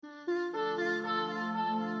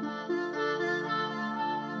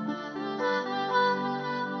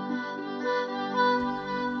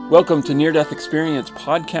Welcome to Near Death Experience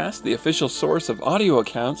Podcast, the official source of audio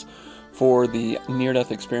accounts for the Near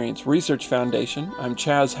Death Experience Research Foundation. I'm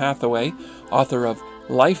Chaz Hathaway, author of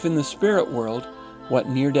Life in the Spirit World, What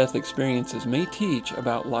Near-Death Experiences May Teach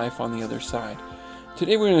About Life on the Other Side.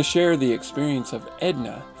 Today we're going to share the experience of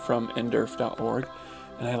Edna from NDERF.org,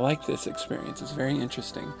 and I like this experience. It's very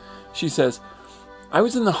interesting. She says, I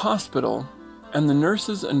was in the hospital, and the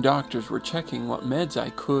nurses and doctors were checking what meds I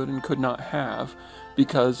could and could not have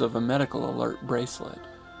because of a medical alert bracelet.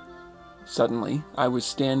 Suddenly, I was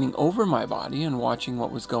standing over my body and watching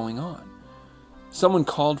what was going on. Someone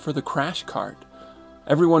called for the crash cart.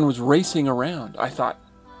 Everyone was racing around. I thought,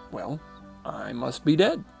 well, I must be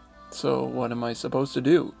dead. So what am I supposed to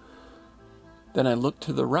do? Then I looked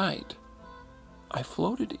to the right. I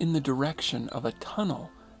floated in the direction of a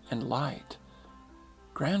tunnel and light.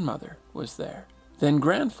 Grandmother was there, then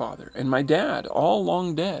grandfather, and my dad, all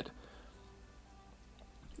long dead.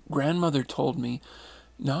 Grandmother told me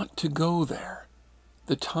not to go there.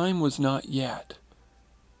 The time was not yet.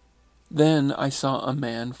 Then I saw a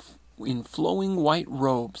man in flowing white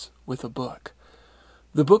robes with a book.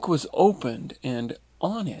 The book was opened, and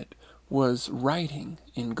on it was writing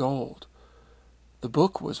in gold. The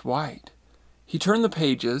book was white. He turned the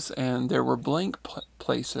pages, and there were blank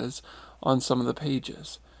places on some of the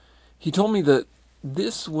pages. He told me that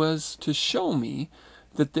this was to show me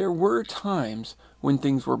that there were times when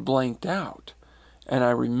things were blanked out, and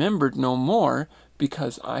I remembered no more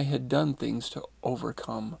because I had done things to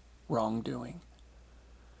overcome wrongdoing.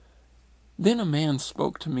 Then a man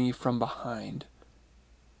spoke to me from behind.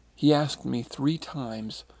 He asked me 3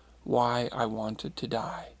 times why I wanted to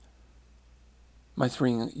die. My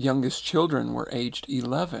 3 youngest children were aged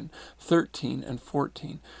 11, 13, and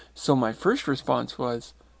 14, so my first response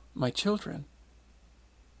was, my children.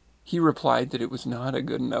 He replied that it was not a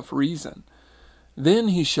good enough reason. Then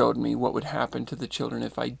he showed me what would happen to the children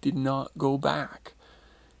if I did not go back.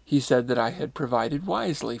 He said that I had provided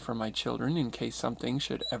wisely for my children in case something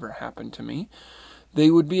should ever happen to me.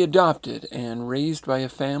 They would be adopted and raised by a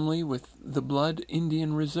family with the Blood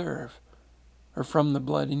Indian Reserve, or from the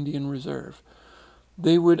Blood Indian Reserve.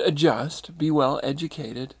 They would adjust, be well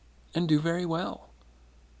educated, and do very well.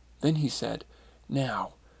 Then he said,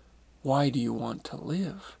 now, why do you want to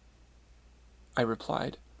live? I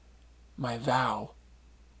replied, my vow.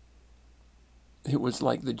 It was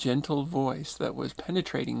like the gentle voice that was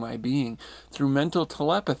penetrating my being through mental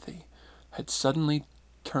telepathy had suddenly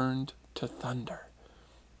turned to thunder.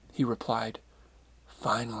 He replied,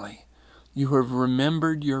 finally, you have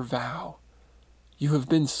remembered your vow. You have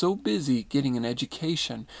been so busy getting an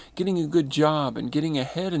education, getting a good job, and getting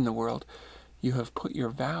ahead in the world, you have put your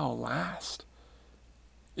vow last.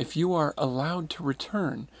 If you are allowed to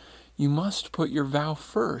return, you must put your vow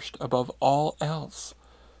first above all else.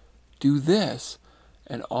 Do this,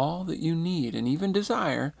 and all that you need and even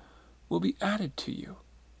desire will be added to you.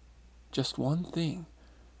 Just one thing.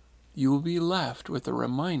 You will be left with a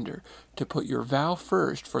reminder to put your vow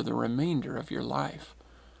first for the remainder of your life.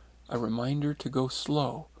 A reminder to go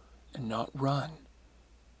slow and not run.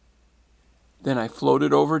 Then I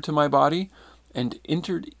floated over to my body and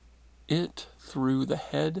entered it through the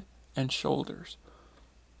head and shoulders.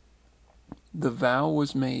 The vow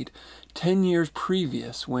was made 10 years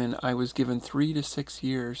previous when I was given 3 to 6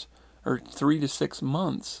 years, or 3 to 6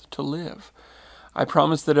 months to live. I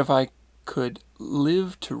promised that if I could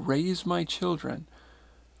live to raise my children,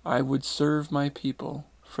 I would serve my people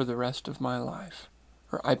for the rest of my life.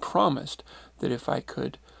 Or I promised that if I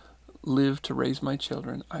could live to raise my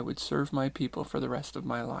children, I would serve my people for the rest of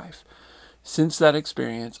my life. Since that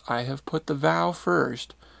experience, I have put the vow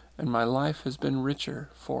first, and my life has been richer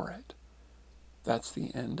for it. That's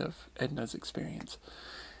the end of Edna's experience.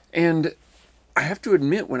 And I have to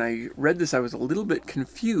admit, when I read this, I was a little bit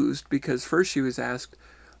confused because first she was asked,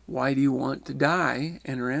 why do you want to die?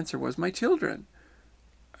 And her answer was, my children.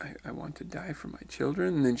 I want to die for my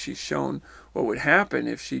children. And then she's shown what would happen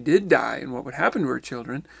if she did die and what would happen to her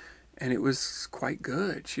children. And it was quite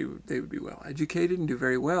good. They would be well educated and do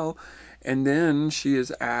very well. And then she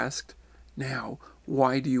is asked, now,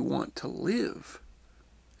 why do you want to live?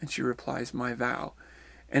 And she replies, my vow.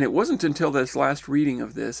 And it wasn't until this last reading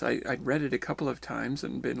of this, I'd read it a couple of times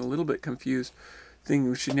and been a little bit confused,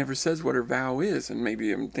 thinking she never says what her vow is. And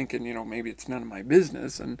maybe I'm thinking, maybe it's none of my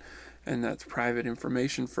business and that's private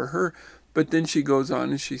information for her. But then she goes on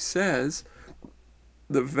and she says,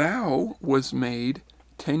 the vow was made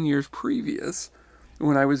 10 years previous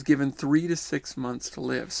when I was given 3 to 6 months to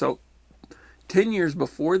live. So 10 years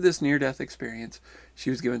before this near-death experience, she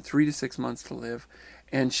was given 3 to 6 months to live,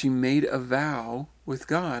 and she made a vow with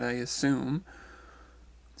God, I assume.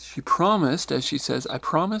 She promised, as she says, I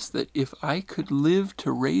promised that if I could live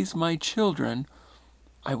to raise my children,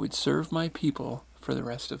 I would serve my people for the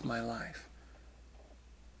rest of my life.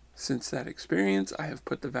 Since that experience, I have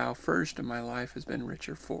put the vow first, and my life has been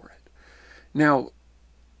richer for it. Now,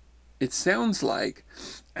 it sounds like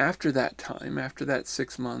after that time, after that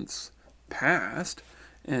 6 months passed,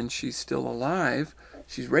 and she's still alive,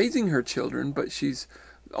 she's raising her children, but she's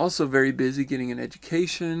also very busy getting an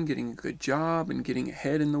education, getting a good job, and getting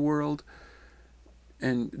ahead in the world,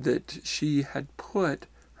 and that she had put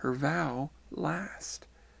her vow last.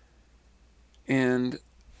 And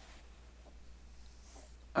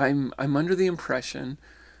I'm under the impression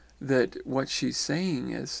that what she's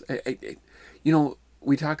saying is,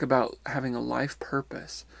 we talk about having a life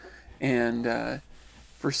purpose, and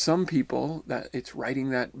for some people that it's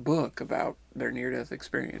writing that book about their near-death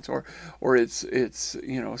experience, or it's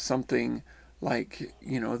something like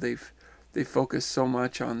they focused so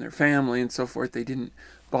much on their family and so forth, they didn't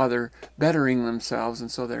bother bettering themselves, and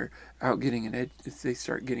so they're out getting they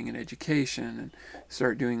start getting an education and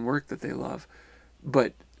start doing work that they love.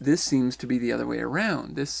 But this seems to be the other way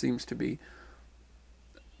around. This seems to be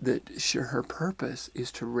that her purpose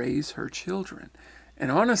is to raise her children.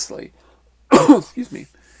 And honestly, excuse me,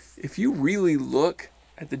 if you really look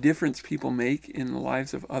at the difference people make in the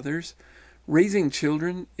lives of others, raising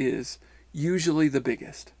children is usually the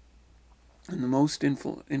biggest. And the most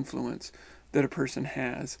influence that a person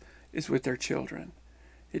has is with their children.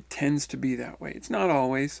 It tends to be that way. It's not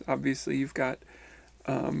always. Obviously, you've got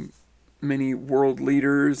many world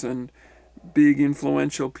leaders and big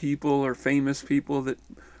influential people or famous people that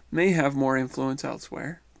may have more influence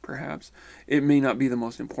elsewhere, perhaps. It may not be the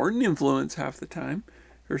most important influence half the time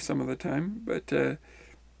or some of the time, but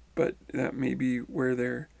that may be where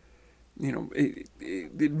they're,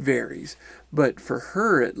 it varies. But for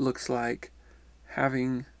her, it looks like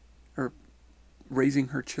raising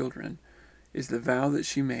her children is the vow that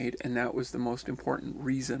she made, and that was the most important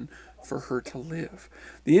reason for her to live.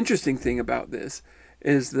 The interesting thing about this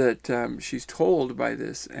is that she's told by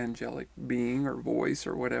this angelic being or voice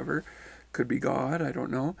or whatever, could be God, I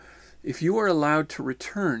don't know, if you are allowed to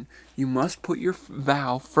return, you must put your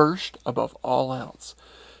vow first above all else.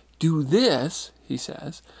 Do this, he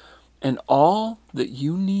says, and all that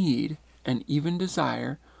you need and even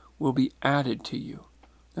desire will be added to you.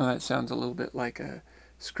 Now that sounds a little bit like a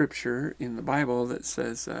scripture in the Bible that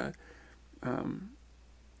says,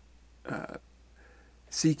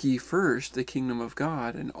 seek ye first the kingdom of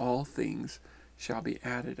God, and all things shall be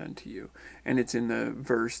added unto you. And it's in the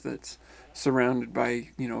verse that's surrounded by,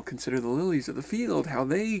 consider the lilies of the field, how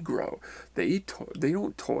they grow. They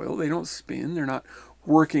don't toil, they don't spin, they're not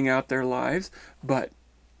working out their lives, but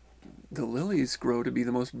the lilies grow to be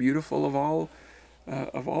the most beautiful of all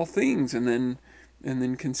things. And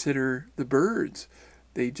then consider the birds.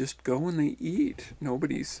 They just go and they eat.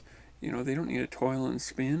 Nobody's, they don't need to toil and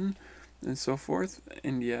spin and so forth.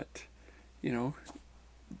 And yet,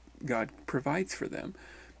 God provides for them.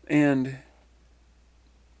 And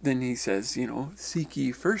then he says, seek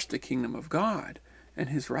ye first the kingdom of God and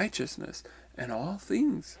his righteousness, and all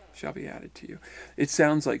things shall be added to you. It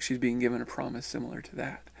sounds like she's being given a promise similar to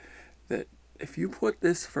that if you put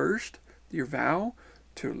this first, your vow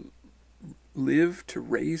to live to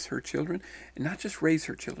raise her children, and not just raise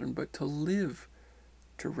her children, but to live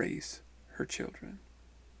to raise her children.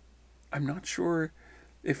 I'm not sure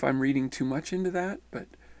if I'm reading too much into that, but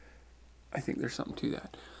I think there's something to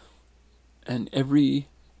that. And every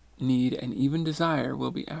need and even desire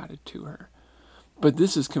will be added to her. But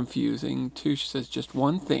this is confusing too. She says just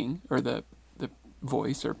one thing, or the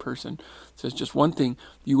voice or person says just one thing,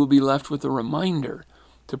 you will be left with a reminder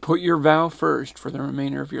to put your vow first for the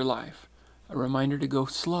remainder of your life. A reminder to go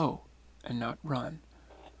slow and not run.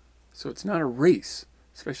 So it's not a race,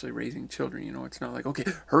 especially raising children. It's not like, okay,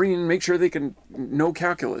 hurry and make sure they can know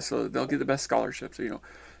calculus so they'll get the best scholarships.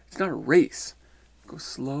 It's not a race. Go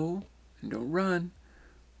slow and don't run.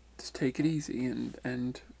 Just take it easy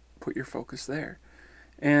and put your focus there.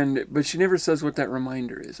 But she never says what that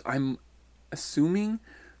reminder is. I'm assuming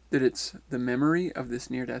that it's the memory of this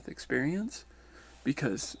near-death experience,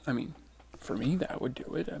 because, for me, that would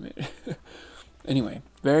do it. Anyway,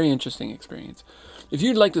 very interesting experience. If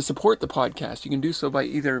you'd like to support the podcast, you can do so by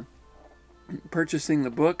either purchasing the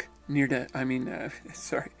book by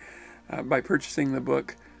purchasing the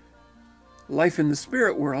book Life in the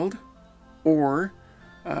Spirit World, or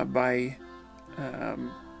by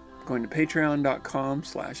going to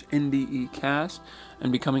patreon.com/ndecast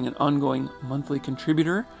and becoming an ongoing monthly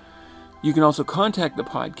contributor. You can also contact the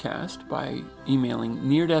podcast by emailing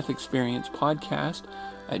near-death experience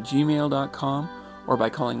podcast@gmail.com, or by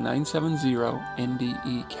calling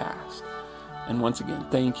 970-NDE-CAST. And once again,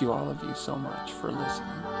 thank you all of you so much for listening.